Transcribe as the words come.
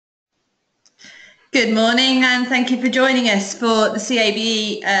Good morning and thank you for joining us for the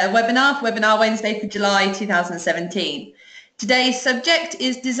CABE webinar Wednesday for July 2017. Today's subject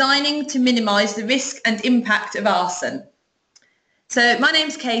is designing to minimise the risk and impact of arson. So my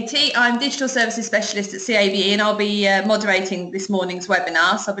name's Katie, I'm Digital Services Specialist at CABE and I'll be moderating this morning's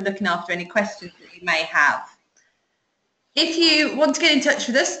webinar, so I'll be looking after any questions that you may have. If you want to get in touch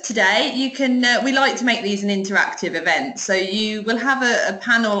with us today, you can. We like to make these an interactive event, so you will have a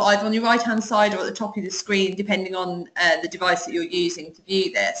panel either on your right-hand side or at the top of the screen, depending on the device that you're using to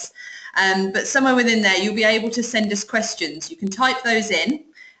view this. But somewhere within there, you'll be able to send us questions. You can type those in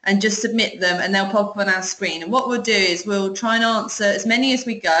and just submit them, and they'll pop up on our screen. And what we'll do is we'll try and answer as many as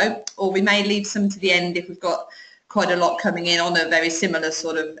we go, or we may leave some to the end if we've got quite a lot coming in on a very similar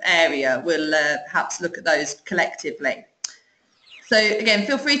sort of area. We'll perhaps look at those collectively. So again,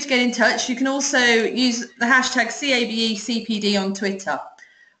 feel free to get in touch. You can also use the hashtag CABECPD on Twitter.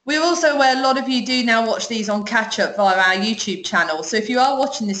 We're also aware a lot of you do now watch these on catch-up via our YouTube channel. So if you are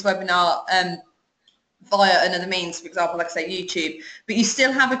watching this webinar via another means, for example, like I say, YouTube, but you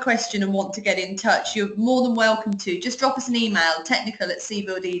still have a question and want to get in touch, you're more than welcome to. Just drop us an email,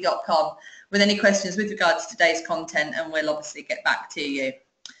 technical@cbuild.com, with any questions with regards to today's content, and we'll obviously get back to you.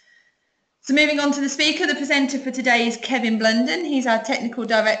 So moving on to the speaker, the presenter for today is Kevin Blunden. He's our Technical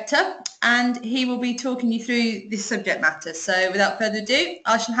Director and he will be talking you through this subject matter. So without further ado,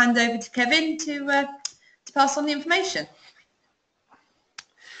 I shall hand over to Kevin to pass on the information.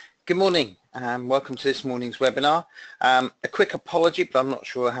 Good morning and welcome to this morning's webinar. A quick apology, but I'm not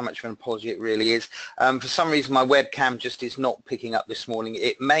sure how much of an apology it really is. For some reason my webcam just is not picking up this morning.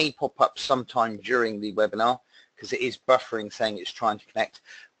 It may pop up sometime during the webinar because it is buffering saying it's trying to connect.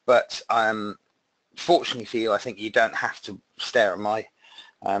 But fortunately for you, I think you don't have to stare at my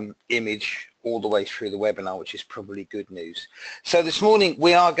image all the way through the webinar, which is probably good news. So this morning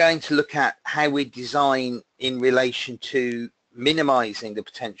we are going to look at how we design in relation to minimizing the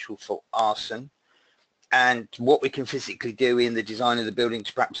potential for arson and what we can physically do in the design of the building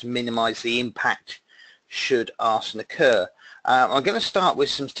to perhaps minimize the impact should arson occur. I'm going to start with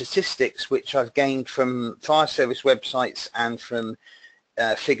some statistics which I've gained from fire service websites and from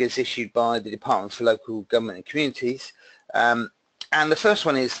figures issued by the Department for Local Government and Communities. And the first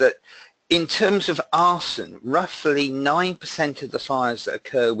one is that in terms of arson, roughly 9% of the fires that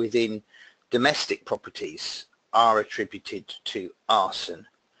occur within domestic properties are attributed to arson,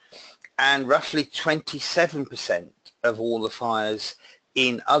 and roughly 27% of all the fires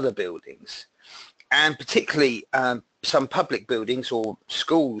in other buildings, and particularly some public buildings or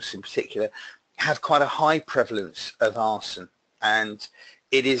schools in particular have quite a high prevalence of arson. And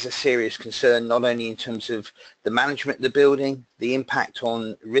it is a serious concern, not only in terms of the management of the building, the impact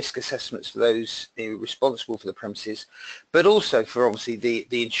on risk assessments for those responsible for the premises, but also for obviously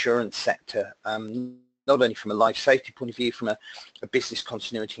the insurance sector, not only from a life safety point of view, from a business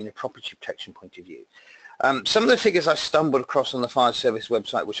continuity and a property protection point of view. Some of the figures I stumbled across on the fire service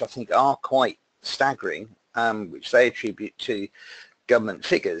website, which I think are quite staggering, which they attribute to government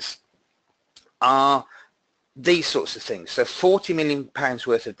figures, are these sorts of things. So £40 million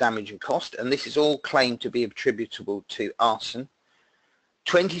worth of damage and cost, and this is all claimed to be attributable to arson.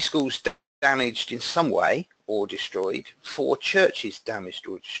 20 schools damaged in some way or destroyed, 4 churches damaged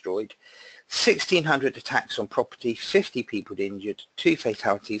or destroyed, 1,600 attacks on property, 50 people injured, 2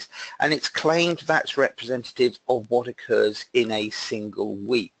 fatalities, and it's claimed that's representative of what occurs in a single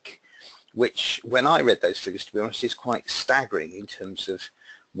week, which when I read those figures, to be honest, is quite staggering in terms of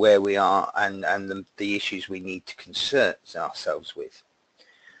where we are and the issues we need to concern ourselves with.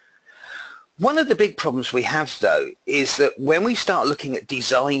 One of the big problems we have, though, is that when we start looking at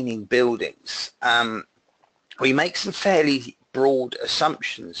designing buildings, we make some fairly broad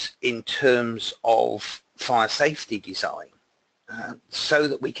assumptions in terms of fire safety design so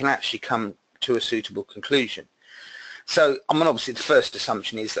that we can actually come to a suitable conclusion. So, obviously the first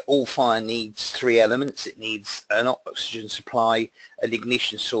assumption is that all fire needs 3 elements. It needs an oxygen supply, an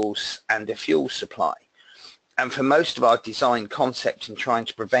ignition source, and a fuel supply. And for most of our design concepts in trying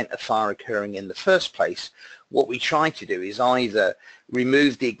to prevent a fire occurring in the first place, what we try to do is either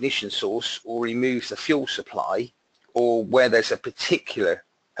remove the ignition source or remove the fuel supply, or where there's a particular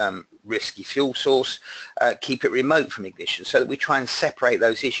risky fuel source, keep it remote from ignition, so that we try and separate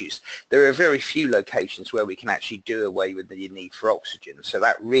those issues. There are very few locations where we can actually do away with the need for oxygen, so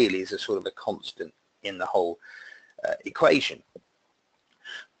that really is a sort of a constant in the whole equation.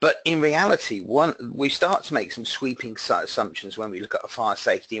 But in reality, we start to make some sweeping assumptions when we look at our fire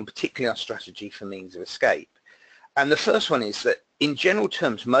safety, and particularly our strategy for means of escape. And the first one is that in general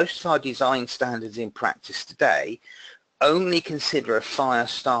terms, most of our design standards in practice today only consider a fire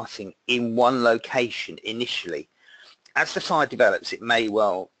starting in one location initially. As the fire develops, it may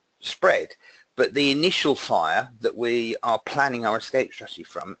well spread, but the initial fire that we are planning our escape strategy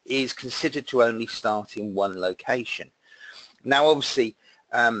from is considered to only start in one location. Now, obviously,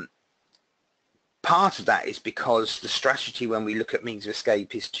 part of that is because the strategy when we look at means of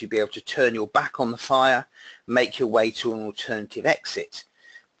escape is to be able to turn your back on the fire, make your way to an alternative exit.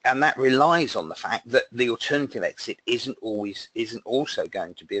 And that relies on the fact that the alternative exit isn't also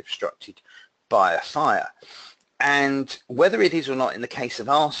going to be obstructed by a fire. And whether it is or not in the case of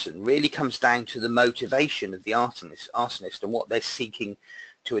arson really comes down to the motivation of the arsonist and what they're seeking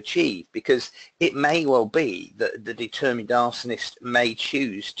to achieve, because it may well be that the determined arsonist may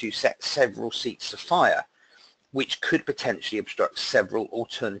choose to set several seats of fire, which could potentially obstruct several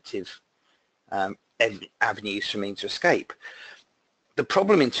alternative avenues for means of escape. The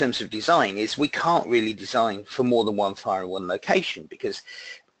problem in terms of design is we can't really design for more than one fire in one location, because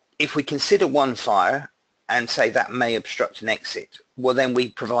if we consider one fire and say that may obstruct an exit, well then we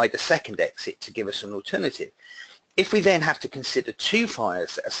provide a second exit to give us an alternative. If we then have to consider two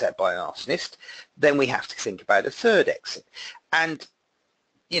fires that are set by an arsonist, then we have to think about a third exit. And,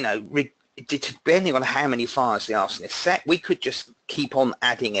 you know, depending on how many fires the arsonist set, we could just keep on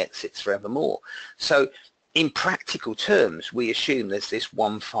adding exits forevermore. So in practical terms, we assume there's this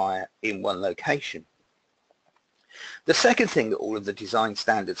one fire in one location. The second thing that all of the design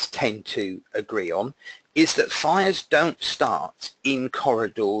standards tend to agree on is that fires don't start in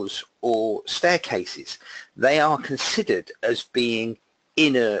corridors or staircases. They are considered as being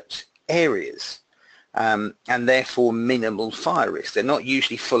inert areas and therefore minimal fire risk. They're not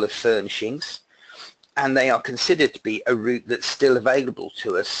usually full of furnishings, and they are considered to be a route that's still available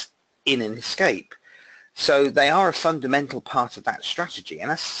to us in an escape. So they are a fundamental part of that strategy,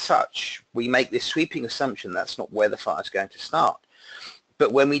 and as such we make this sweeping assumption that's not where the fire is going to start.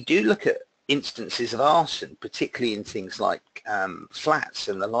 But when we do look at instances of arson, particularly in things like flats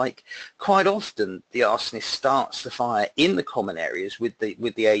and the like, quite often the arsonist starts the fire in the common areas with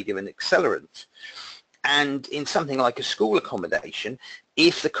the aid of an accelerant. And in something like a school accommodation,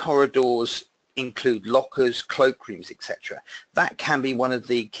 if the corridors include lockers, cloakrooms, etc., that can be one of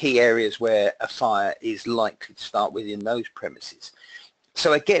the key areas where a fire is likely to start within those premises.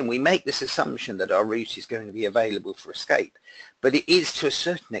 So again, we make this assumption that our route is going to be available for escape, but it is to a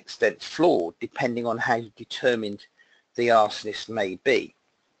certain extent flawed depending on how determined the arsonist may be.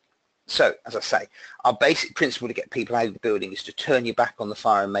 So, as I say, our basic principle to get people out of the building is to turn your back on the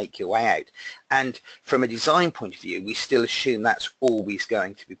fire and make your way out. And from a design point of view, we still assume that's always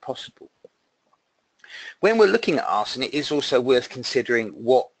going to be possible. When we're looking at arson, it is also worth considering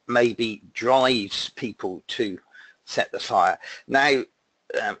what maybe drives people to set the fire. Now,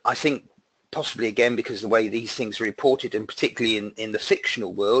 I think possibly again because of the way these things are reported, and particularly in the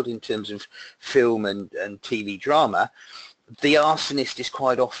fictional world in terms of film and TV drama, the arsonist is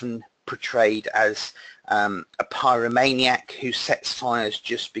quite often portrayed as a pyromaniac who sets fires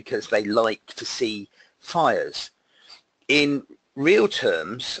just because they like to see fires. In real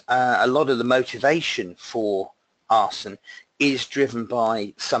terms, a lot of the motivation for arson is driven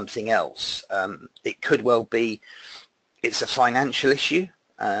by something else. It could well be it's a financial issue,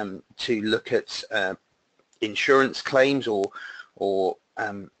 to look at insurance claims or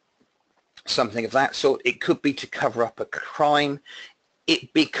something of that sort. It could be to cover up a crime.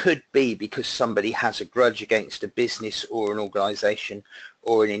 It could be because somebody has a grudge against a business or an organization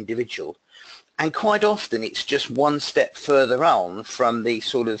or an individual. And quite often it's just one step further on from the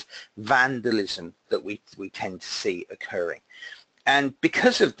sort of vandalism that we tend to see occurring. And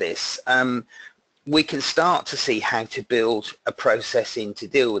because of this, we can start to see how to build a process in to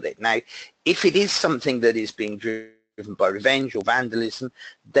deal with it. Now, if it is something that is being driven by revenge or vandalism,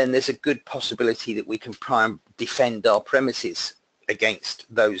 then there's a good possibility that we can try and defend our premises against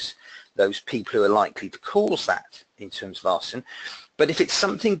those people who are likely to cause that in terms of arson. But if it's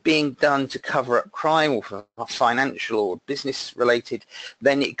something being done to cover up crime or for financial or business related,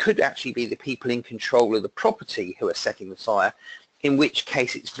 then it could actually be the people in control of the property who are setting the fire, in which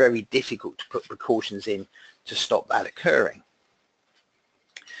case it's very difficult to put precautions in to stop that occurring.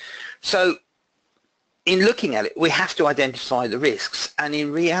 So in looking at it, we have to identify the risks, and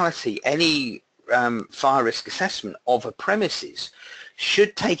in reality any fire risk assessment of a premises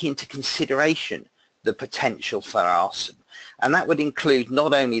should take into consideration the potential for arson. And that would include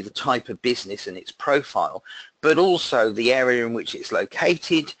not only the type of business and its profile, but also the area in which it's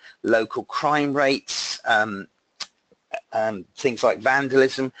located, local crime rates, things like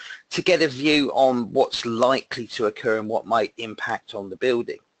vandalism, to get a view on what's likely to occur and what might impact on the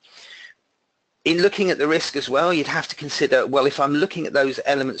building. In looking at the risk as well, you'd have to consider, well, if I'm looking at those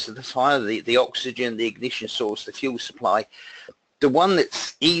elements of the fire, the oxygen, the ignition source, the fuel supply, the one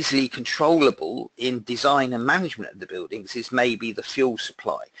that's easily controllable in design and management of the buildings is maybe the fuel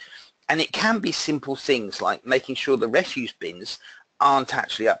supply. And it can be simple things like making sure the refuse bins aren't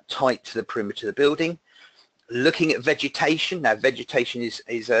actually up tight to the perimeter of the building. Looking at vegetation. Now, vegetation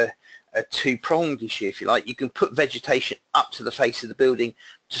is a two-pronged issue, if you like. You can put vegetation up to the face of the building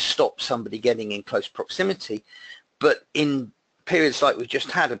to stop somebody getting in close proximity, but in periods like we've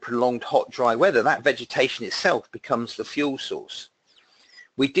just had, a prolonged hot, dry weather, that vegetation itself becomes the fuel source.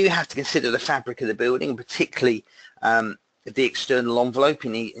 We do have to consider the fabric of the building, particularly the external envelope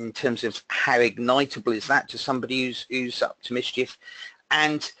in terms of how ignitable is that to somebody who's up to mischief,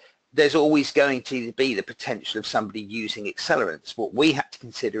 and there's always going to be the potential of somebody using accelerants. What we have to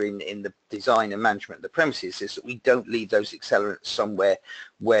consider in the design and management of the premises is that we don't leave those accelerants somewhere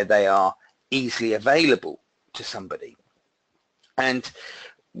where they are easily available to somebody. And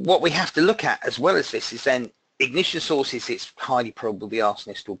what we have to look at as well as this is then ignition sources. It's highly probable the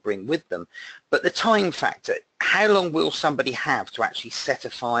arsonist will bring with them, but the time factor, how long will somebody have to actually set a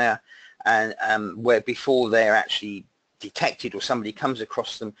fire, and where before they're actually detected or somebody comes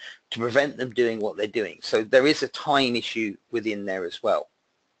across them to prevent them doing what they're doing. So there is a time issue within there as well.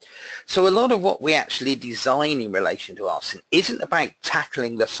 So a lot of what we actually design in relation to arson isn't about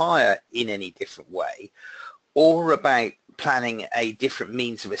tackling the fire in any different way or about planning a different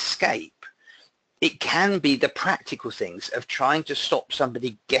means of escape. It can be the practical things of trying to stop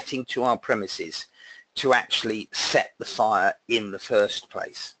somebody getting to our premises to actually set the fire in the first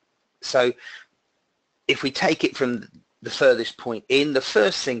place. So if we take it from the furthest point in, the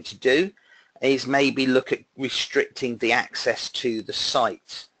first thing to do is maybe look at restricting the access to the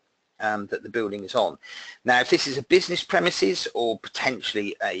site that the building is on. Now, if this is a business premises or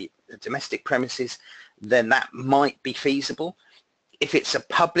potentially a domestic premises, then that might be feasible. If it's a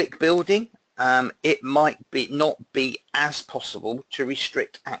public building, it might not be as possible to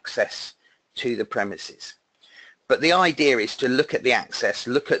restrict access to the premises. But the idea is to look at the access,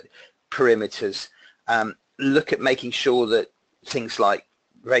 look at perimeters, look at making sure that things like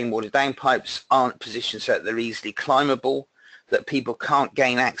rainwater downpipes aren't positioned so that they're easily climbable, that people can't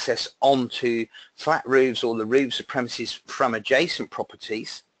gain access onto flat roofs or the roofs of premises from adjacent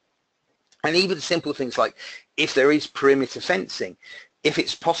properties. And even simple things like if there is perimeter fencing, if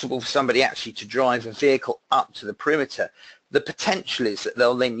it's possible for somebody actually to drive a vehicle up to the perimeter, the potential is that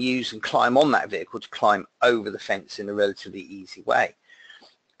they'll then use and climb on that vehicle to climb over the fence in a relatively easy way.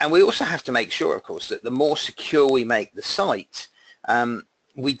 And we also have to make sure, of course, that the more secure we make the site,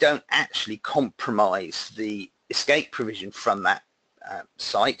 we don't actually compromise the escape provision from that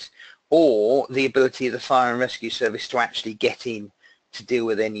site or the ability of the fire and rescue service to actually get in to deal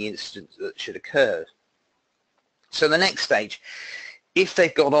with any incident that should occur. So the next stage, if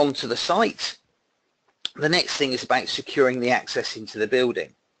they've got onto the site, the next thing is about securing the access into the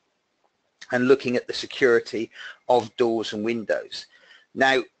building and looking at the security of doors and windows.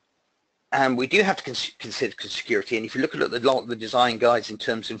 Now, we do have to consider security, and if you look at the design guides in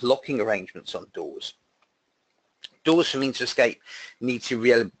terms of locking arrangements on doors, doors for means of escape need to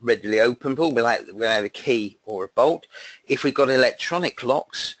be readily openable without a key or a bolt. If we've got electronic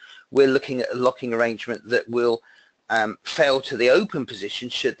locks, we're looking at a locking arrangement that will fail to the open position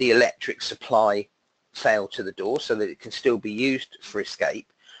should the electric supply fail to the door so that it can still be used for escape.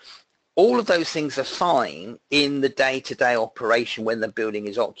 All of those things are fine in the day-to-day operation when the building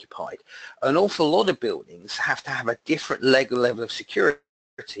is occupied. An awful lot of buildings have to have a different level of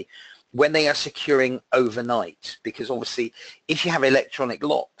security when they are securing overnight, because obviously if you have electronic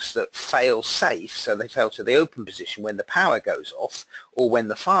locks that fail safe, so they fail to the open position when the power goes off or when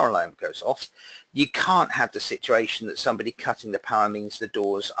the fire alarm goes off, you can't have the situation that somebody cutting the power means the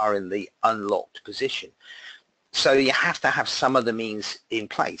doors are in the unlocked position. So you have to have some of the means in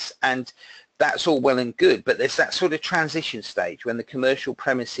place, and that's all well and good, but there's that sort of transition stage when the commercial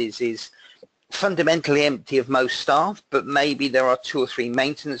premises is fundamentally empty of most staff, but maybe there are 2 or 3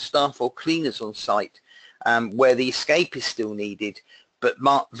 maintenance staff or cleaners on site where the escape is still needed, but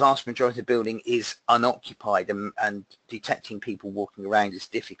vast majority of the building is unoccupied, and detecting people walking around is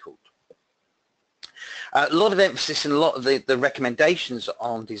difficult. A lot of emphasis and a lot of the recommendations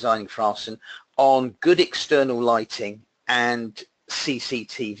on designing for arson on good external lighting and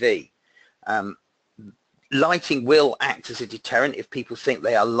CCTV. Lighting will act as a deterrent. If people think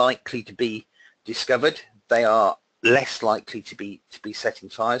they are likely to be discovered, they are less likely to be setting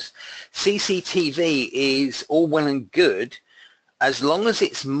fires. CCTV is all well and good as long as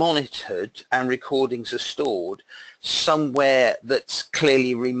it's monitored and recordings are stored somewhere that's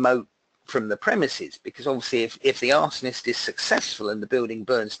clearly remote from the premises, because obviously if the arsonist is successful and the building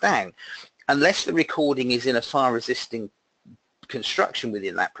burns down, unless the recording is in a fire resisting construction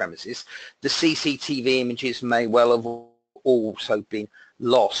within that premises, the CCTV images may well have also been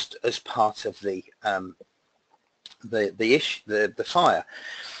lost as part of the fire.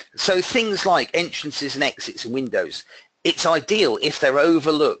 So things like entrances and exits and windows, it's ideal if they're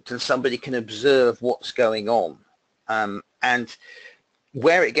overlooked and somebody can observe what's going on. And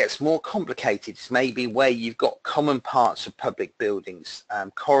where it gets more complicated is maybe where you've got common parts of public buildings,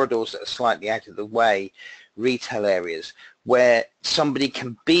 corridors that are slightly out of the way, retail areas, where somebody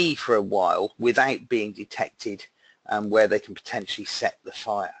can be for a while without being detected, where they can potentially set the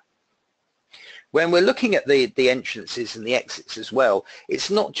fire. When we're looking at the entrances and the exits as well, it's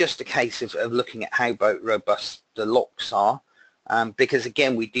not just a case of looking at how robust the locks are, because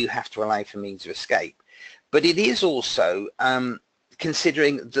again, we do have to allow for means of escape. But it is also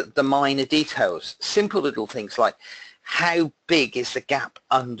considering the minor details, simple little things like how big is the gap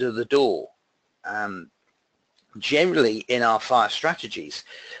under the door. Generally in our fire strategies,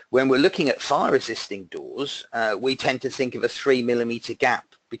 when we're looking at fire resisting doors, we tend to think of a 3mm gap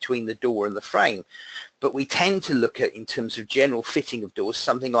between the door and the frame, but we tend to look at, in terms of general fitting of doors,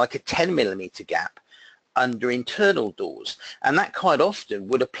 something like a 10mm gap under internal doors, and that quite often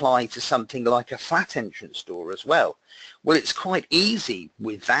would apply to something like a flat entrance door as well. Well, it's quite easy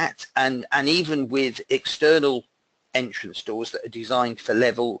with that, and even with external entrance doors that are designed for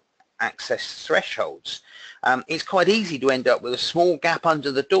level access thresholds, it's quite easy to end up with a small gap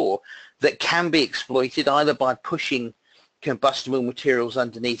under the door that can be exploited either by pushing combustible materials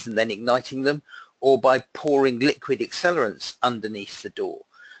underneath and then igniting them, or by pouring liquid accelerants underneath the door.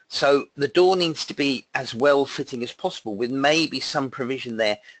 So the door needs to be as well fitting as possible, with maybe some provision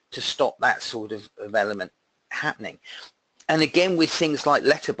there to stop that sort of element happening. And again, with things like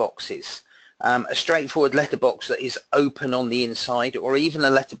letterboxes, a straightforward letterbox that is open on the inside, or even a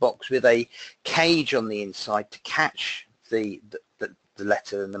letterbox with a cage on the inside to catch the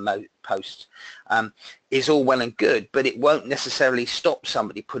letter and the post, is all well and good, but it won't necessarily stop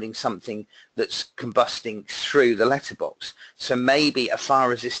somebody putting something that's combusting through the letterbox. So maybe a fire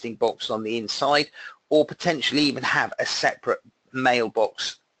resisting box on the inside, or potentially even have a separate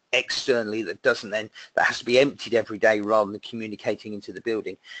mailbox externally that has to be emptied every day rather than communicating into the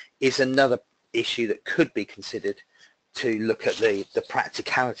building, is another issue that could be considered to look at the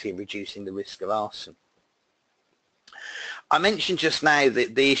practicality of reducing the risk of arson. I mentioned just now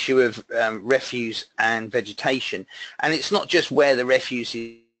the issue of refuse and vegetation, and it's not just where the refuse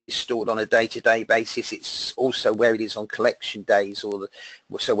is stored on a day-to-day basis, it's also where it is on collection days, or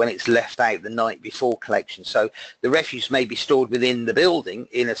so when it's left out the night before collection. So the refuse may be stored within the building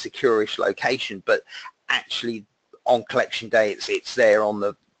in a secure-ish location, but actually on collection day it's there on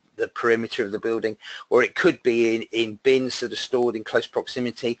the perimeter of the building, or it could be in bins that are stored in close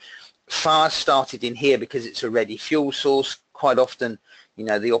proximity. Fire started in here because it's a ready fuel source. Quite often, you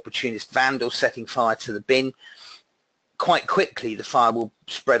know, the opportunist vandal setting fire to the bin, quite quickly the fire will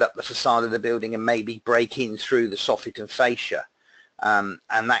spread up the facade of the building and maybe break in through the soffit and fascia, and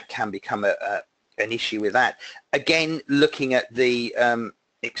that can become an issue with that. Again, looking at the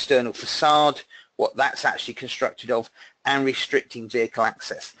external facade, what that's actually constructed of, and restricting vehicle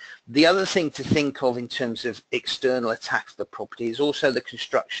access. The other thing to think of in terms of external attack of the property is also the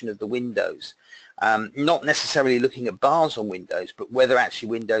construction of the windows. Not necessarily looking at bars on windows, but whether actually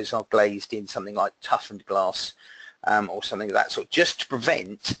windows are glazed in something like toughened glass, or something of that sort, just to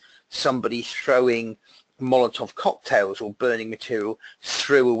prevent somebody throwing Molotov cocktails or burning material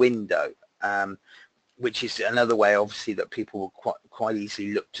through a window, which is another way, obviously, that people will quite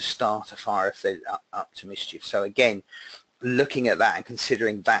easily look to start a fire if they're up to mischief. So again, looking at that and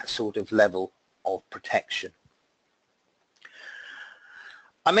considering that sort of level of protection.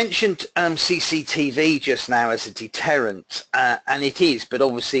 I mentioned CCTV just now as a deterrent, and it is, but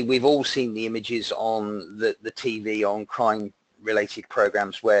obviously we've all seen the images on the TV on crime-related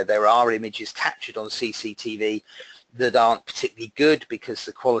programs where there are images captured on CCTV that aren't particularly good because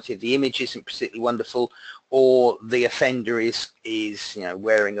the quality of the image isn't particularly wonderful, or the offender is you know,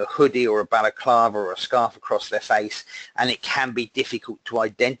 wearing a hoodie or a balaclava or a scarf across their face, and it can be difficult to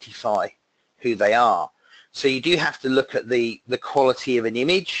identify who they are. So you do have to look at the quality of an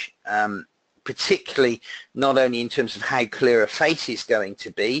image, particularly not only in terms of how clear a face is going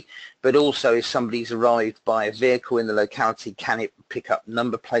to be, but also if somebody's arrived by a vehicle in the locality, can it pick up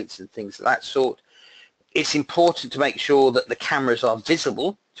number plates and things of that sort. It's important to make sure that the cameras are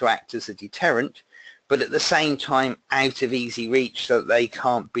visible to act as a deterrent, but at the same time out of easy reach so that they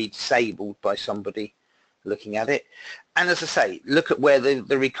can't be disabled by somebody looking at it. And as I say, look at where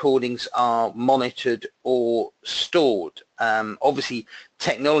the recordings are monitored or stored. Obviously,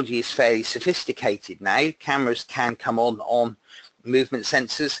 technology is fairly sophisticated now. Cameras can come on movement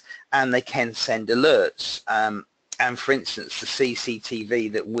sensors, and they can send alerts. And for instance, the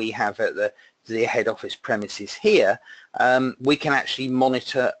CCTV that we have at the head office premises here, we can actually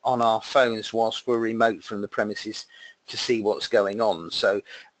monitor on our phones whilst we're remote from the premises to see what's going on. So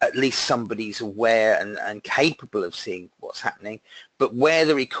at least somebody's aware and capable of seeing what's happening. But where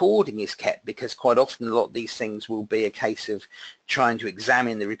the recording is kept, because quite often a lot of these things will be a case of trying to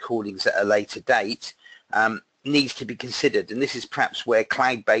examine the recordings at a later date, needs to be considered. And this is perhaps where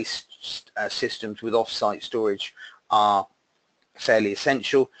cloud-based systems with off-site storage are fairly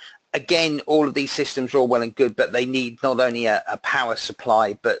essential. Again, all of these systems are all well and good, but they need not only a power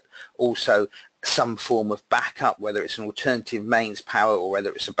supply, but also some form of backup, whether it's an alternative mains power or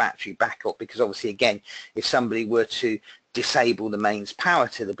whether it's a battery backup, because obviously, again, if somebody were to disable the mains power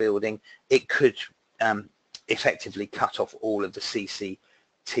to the building, it could effectively cut off all of the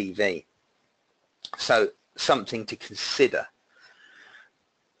CCTV. So something to consider.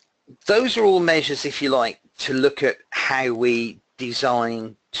 Those are all measures, if you like, to look at how we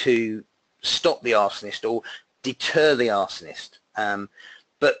design to stop the arsonist or deter the arsonist.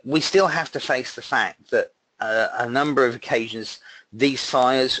 But we still have to face the fact that a number of occasions these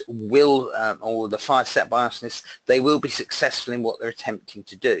fires will, or the fires set by arsonists, they will be successful in what they're attempting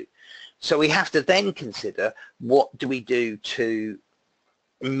to do. So we have to then consider, what do we do to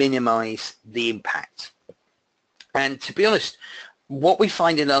minimize the impact? And to be honest, what we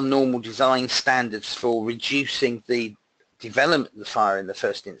find in our normal design standards for reducing the development of the fire in the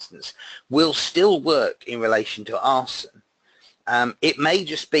first instance will still work in relation to arson. It may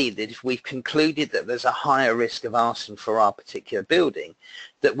just be that if we've concluded that there's a higher risk of arson for our particular building,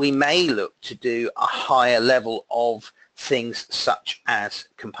 that we may look to do a higher level of things such as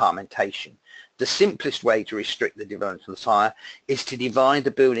compartmentation. The simplest way to restrict the development of the fire is to divide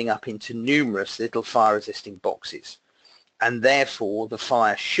the building up into numerous little fire-resisting boxes, and therefore the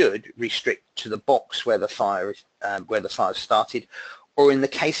fire should restrict to the box where the fire started, or in the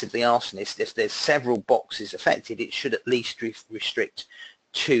case of the arsonist, if there's several boxes affected, it should at least restrict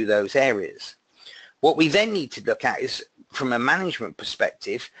to those areas. What we then need to look at is, from a management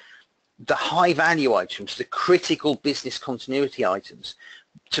perspective, the high value items, the critical business continuity items,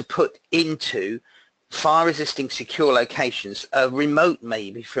 to put into fire resisting secure locations, remote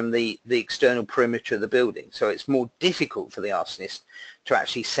maybe from the external perimeter of the building, so it's more difficult for the arsonist to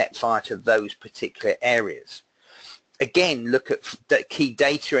actually set fire to those particular areas. Again, look at the key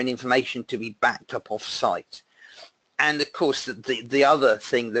data and information to be backed up off site. And of course, the other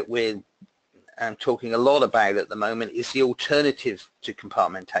thing that we're talking a lot about at the moment is the alternative to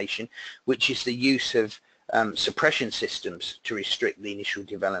compartmentation, which is the use of suppression systems to restrict the initial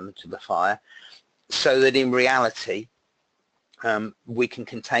development of the fire, so that in reality we can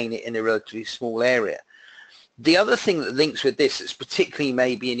contain it in a relatively small area. The other thing that links with this, that's particularly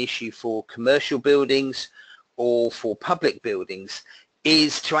maybe an issue for commercial buildings or for public buildings,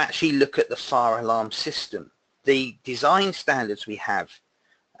 is to actually look at the fire alarm system. The design standards we have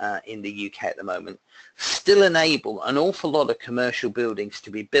in the UK at the moment still enable an awful lot of commercial buildings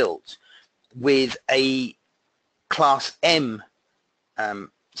to be built with a Class M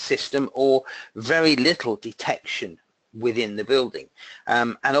system or very little detection within the building.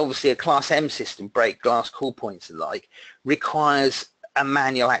 And obviously a Class M system, break glass, cool points and the like, requires a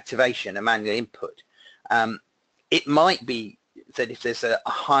manual activation, a manual input. It might be that if there's a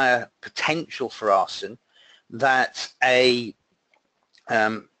higher potential for arson, that a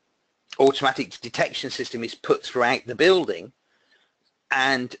automatic detection system is put throughout the building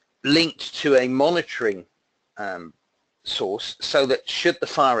and linked to a monitoring source, so that should the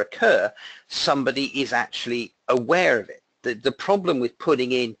fire occur, somebody is actually aware of it. The problem with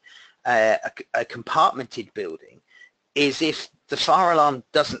putting in a compartmented building is if the fire alarm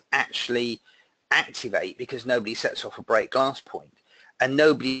doesn't actually activate because nobody sets off a break glass point and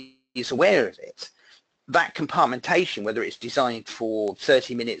nobody is aware of it, that compartmentation, whether it's designed for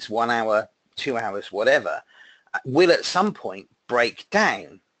 30 minutes, 1 hour, 2 hours, whatever, will at some point break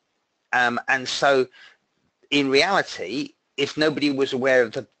down. And so in reality, if nobody was aware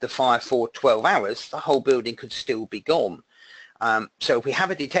of the fire for 12 hours, the whole building could still be gone. So if we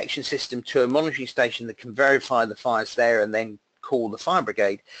have a detection system to a monitoring station that can verify the fire's there and then call the fire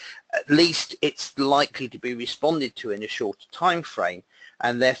brigade, at least it's likely to be responded to in a shorter time frame,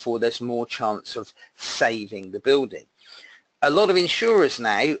 and therefore there's more chance of saving the building. A lot of insurers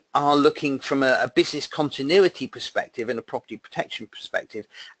now are looking from a business continuity perspective and a property protection perspective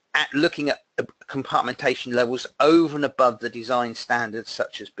at looking at compartmentation levels over and above the design standards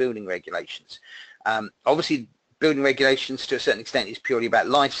such as building regulations. Obviously, building regulations to a certain extent is purely about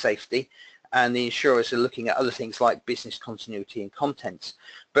life safety, and the insurers are looking at other things like business continuity and contents.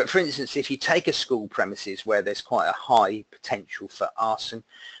 But for instance, if you take a school premises where there's quite a high potential for arson,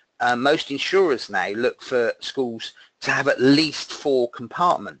 most insurers now look for schools to have at least 4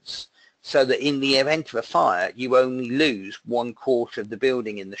 compartments, so that in the event of a fire, you only lose 1/4 of the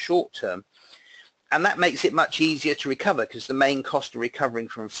building in the short term. And that makes it much easier to recover, because the main cost of recovering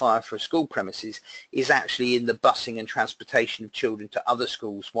from fire for a school premises is actually in the busing and transportation of children to other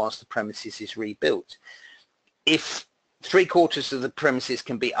schools whilst the premises is rebuilt. If 3/4 of the premises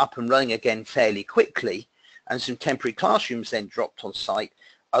can be up and running again fairly quickly, and some temporary classrooms then dropped on site,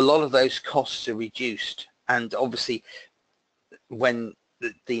 a lot of those costs are reduced. And obviously, when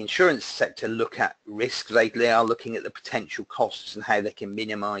the insurance sector look at risk, they are looking at the potential costs and how they can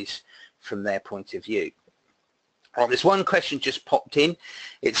minimise from their point of view. Well, there's one question just popped in.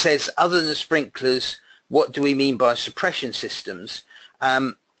 It says, other than sprinklers, what do we mean by suppression systems?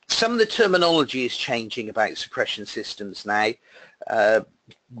 Some of the terminology is changing about suppression systems now.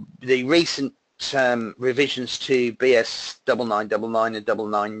 The recent revisions to BS 9999 and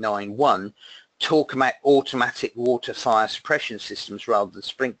 9991 talk about automatic water fire suppression systems rather than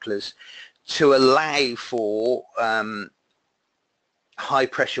sprinklers, to allow for high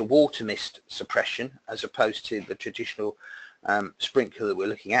pressure water mist suppression as opposed to the traditional sprinkler that we're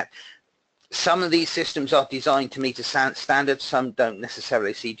looking at. Some of these systems are designed to meet a standard, some don't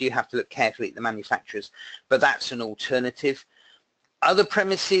necessarily, so you do have to look carefully at the manufacturers, but that's an alternative. Other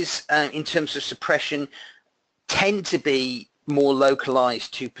premises in terms of suppression tend to be more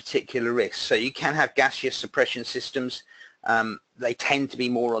localized to particular risks. So you can have gaseous suppression systems. They tend to be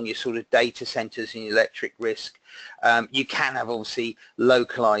more on your sort of data centers and electric risk. You can have obviously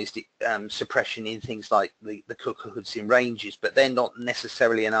localized suppression in things like the cooker hoods in ranges, but they're not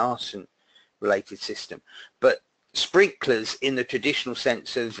necessarily an arson related system. But sprinklers in the traditional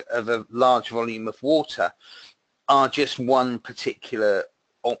sense of a large volume of water are just one particular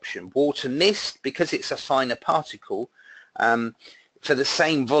option. Water mist, because it's a finer particle, for the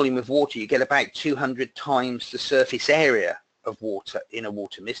same volume of water you get about 200 times the surface area of water in a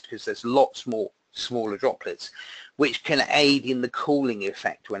water mist, because there's lots more smaller droplets, which can aid in the cooling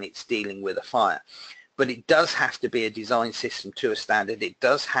effect when it's dealing with a fire. But it does have to be a design system to a standard. It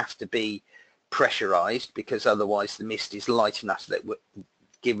does have to be pressurized, because otherwise the mist is light enough that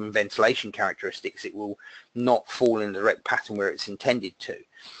given ventilation characteristics it will not fall in the direct pattern where it's intended to.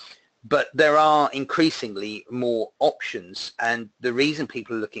 But there are increasingly more options, and the reason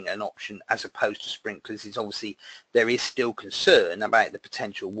people are looking at an option as opposed to sprinklers is obviously there is still concern about the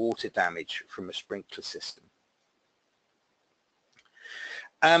potential water damage from a sprinkler system.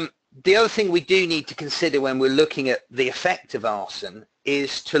 The other thing we do need to consider when we're looking at the effect of arson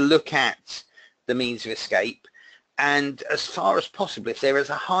is to look at the means of escape, and as far as possible, if there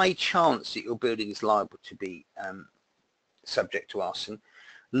is a high chance that your building is liable to be subject to arson,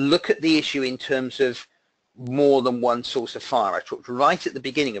 look at the issue in terms of more than one source of fire. I talked right at the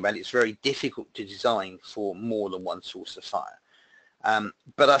beginning about it's very difficult to design for more than one source of fire.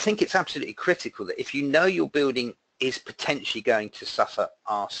 But I think it's absolutely critical that if you know your building is potentially going to suffer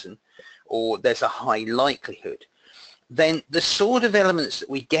arson, or there's a high likelihood, then the sort of elements that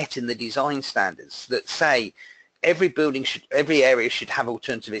we get in the design standards that say every area should have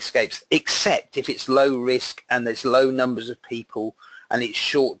alternative escapes, except if it's low risk and there's low numbers of people and it's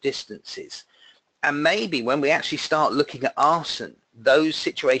short distances. And maybe when we actually start looking at arson, those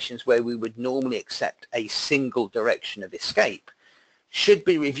situations where we would normally accept a single direction of escape should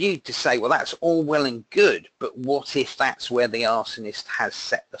be reviewed to say, well, that's all well and good, but what if that's where the arsonist has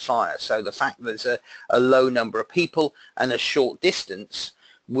set the fire? So the fact that there's a low number of people and a short distance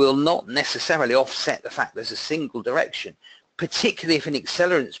will not necessarily offset the fact there's a single direction, particularly if an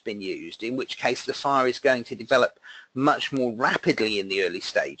accelerant's been used, in which case the fire is going to develop much more rapidly in the early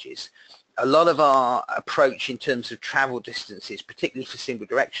stages. A lot of our approach in terms of travel distances, particularly for single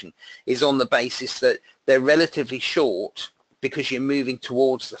direction, is on the basis that they're relatively short because you're moving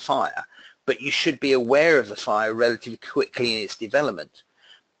towards the fire, but you should be aware of the fire relatively quickly in its development.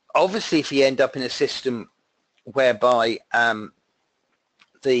 Obviously, if you end up in a system whereby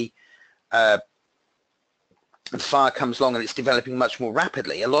the fire comes along and it's developing much more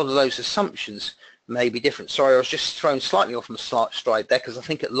rapidly, a lot of those assumptions may be different. Sorry, I was just thrown slightly off my stride there because I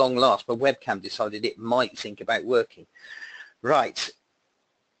think at long last my webcam decided it might think about working. Right.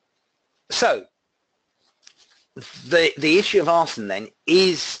 So the issue of arson then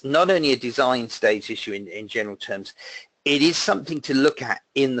is not only a design stage issue in general terms, it is something to look at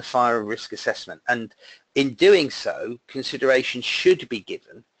in the fire risk assessment, and in doing so, consideration should be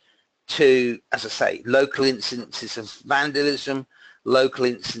given to, as I say, local instances of vandalism, local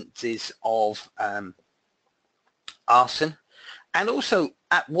instances of arson, and also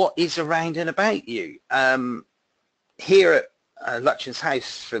at what is around and about you. Here at Lutchen's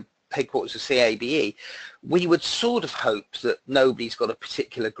House, for headquarters of CABE, we would sort of hope that nobody's got a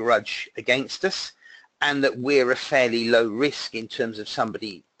particular grudge against us, and that we're a fairly low risk in terms of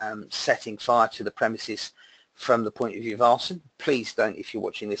somebody setting fire to the premises from the point of view of arson. Please don't, if you're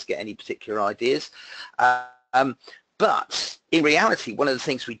watching this, get any particular ideas. But in reality, one of the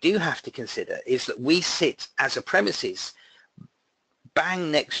things we do have to consider is that we sit as a premises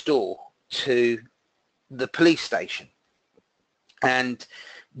bang next door to the police station. And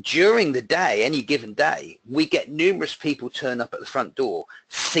during the day, any given day, we get numerous people turn up at the front door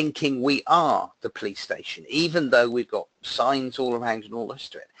thinking we are the police station, even though we've got signs all around and all the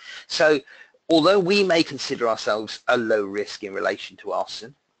rest of it. So although we may consider ourselves a low risk in relation to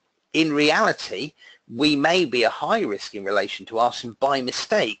arson, in reality, we may be a high risk in relation to arson by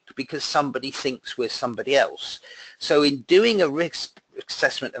mistake because somebody thinks we're somebody else. So in doing a risk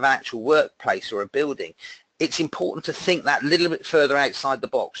assessment of an actual workplace or a building, it's important to think that little bit further outside the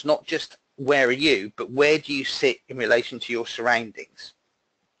box, not just where are you, but where do you sit in relation to your surroundings.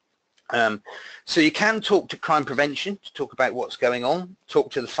 So you can talk to crime prevention to talk about what's going on, talk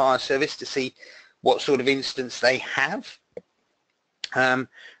to the fire service to see what sort of instance they have.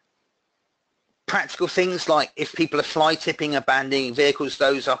 Practical things like if people are fly tipping, abandoning vehicles,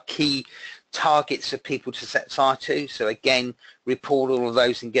 those are key targets for people to set fire to. So again, report all of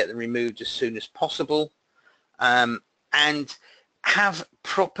those and get them removed as soon as possible. And have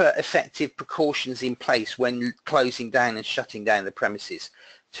proper effective precautions in place when closing down and shutting down the premises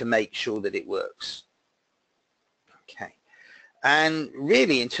to make sure that it works. Okay, and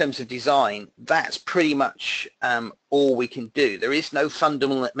really in terms of design, that's pretty much all we can do. There is no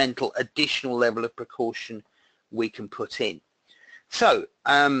fundamental additional level of precaution we can put in. So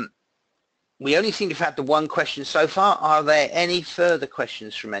we only seem to have had the one question so far. Are there any further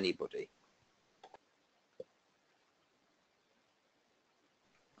questions from anybody?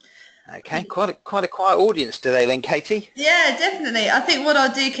 Okay, quite a quiet audience today then, Katie. Yeah, definitely. I think what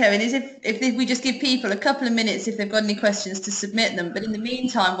I'll do, Kevin, is if we just give people a couple of minutes if they've got any questions to submit them. But in the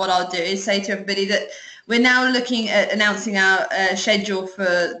meantime, what I'll do is say to everybody that we're now looking at announcing our schedule for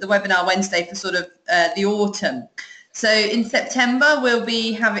the webinar Wednesday for sort of the autumn. So in September, we'll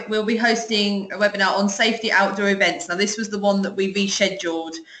be hosting a webinar on safety outdoor events. Now, this was the one that we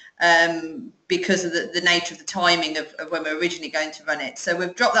rescheduled because of the nature of the timing of when we were originally going to run it. So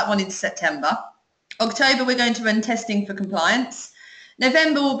we've dropped that one into September. October, we're going to run testing for compliance.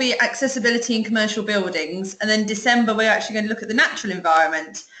 November will be accessibility in commercial buildings. And then December, we're actually going to look at the natural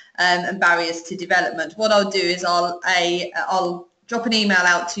environment and barriers to development. What I'll do is I'll drop an email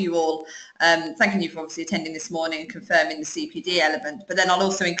out to you all, thanking you for obviously attending this morning and confirming the CPD element. But then I'll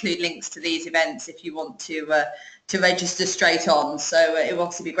also include links to these events if you want to register straight on. So it will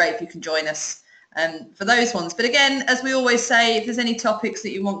obviously be great if you can join us for those ones. But again, as we always say, if there's any topics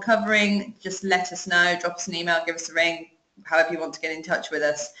that you want covering, just let us know, drop us an email, give us a ring, however you want to get in touch with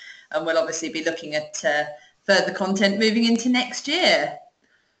us. And we'll obviously be looking at further content moving into next year.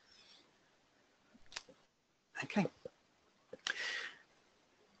 Okay.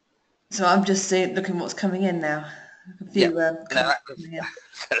 So I'm just looking what's coming in now. A few,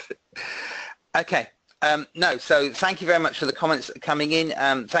 okay. No, so thank you very much for the comments that are coming in.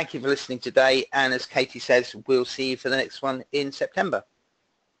 Thank you for listening today. And as Katie says, we'll see you for the next one in September.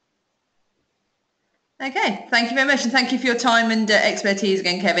 Okay, thank you very much. And thank you for your time and expertise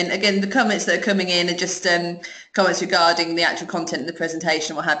again, Kevin. Again, the comments that are coming in are just comments regarding the actual content of the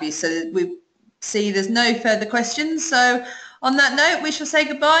presentation, what have you. So we see there's no further questions. So on that note, we shall say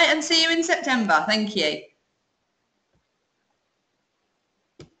goodbye and see you in September. Thank you.